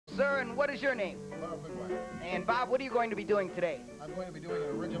sir, and what is your name? Bob McGuire. And Bob, what are you going to be doing today? I'm going to be doing an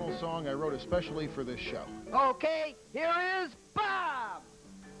original song I wrote especially for this show. Okay, here is Bob!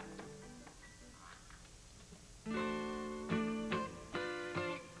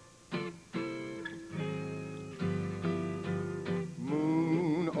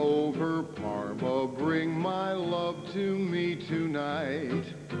 Moon over Parma, bring my love to me tonight.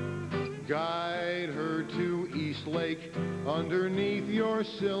 Guide her to East Lake underneath your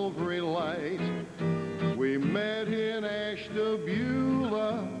silvery light. We met in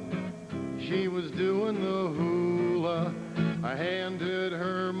Ashtabula, she was doing the hula. I handed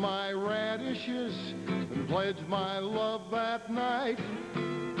her my radishes and pledged my love that night.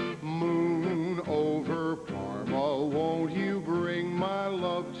 Moon over Parma, won't you bring my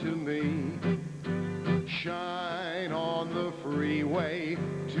love to me? Shine on the freeway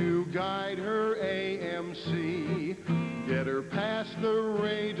to guide her AMC. Get her past the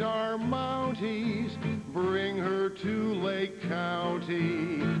radar Mounties, bring her to Lake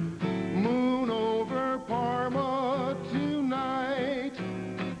County. Moon over Parma tonight.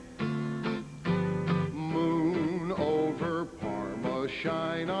 Moon over Parma,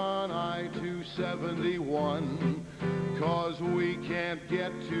 shine on I-271. 'Cause we can't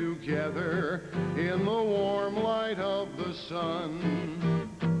get together in the warm light of the sun.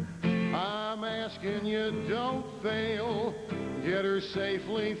 I'm asking you, don't fail, get her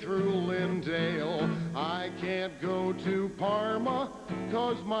safely through Lindale. I can't go to Parma,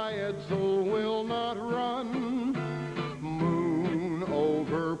 'cause my Edsel will not run. Moon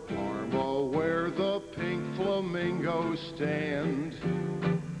over Parma, where the pink flamingos stand.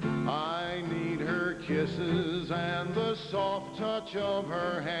 I need her kisses and the soft touch of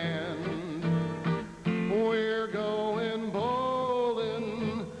her hand. We're going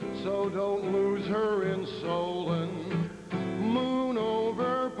bowling, so don't lose her in Solon. Moon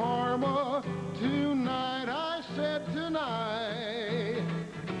over Parma, tonight, I said tonight.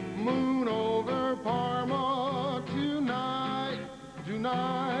 Moon over Parma, tonight,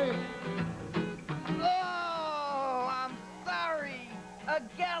 tonight. A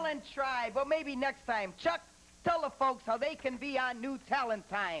gallant try, but maybe next time. Chuck, tell the folks how they can be on New Talent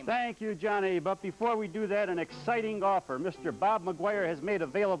Time. Thank you, Johnny. But before we do that, an exciting offer. Mr. Bob McGuire has made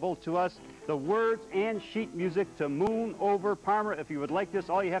available to us the words and sheet music to Moon Over Parma. If you would like this,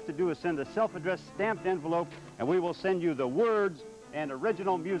 all you have to do is send a self-addressed stamped envelope, and we will send you the words and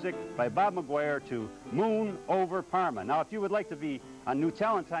original music by Bob McGuire to Moon Over Parma. Now, if you would like to be on New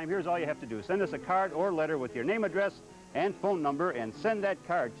Talent Time, here's all you have to do. Send us a card or letter with your name, address, and phone number, and send that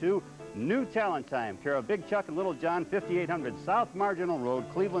card to New Talent Time, care of Big Chuck and Little John, 5800 South Marginal Road,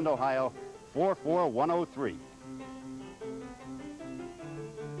 Cleveland, Ohio, 44103.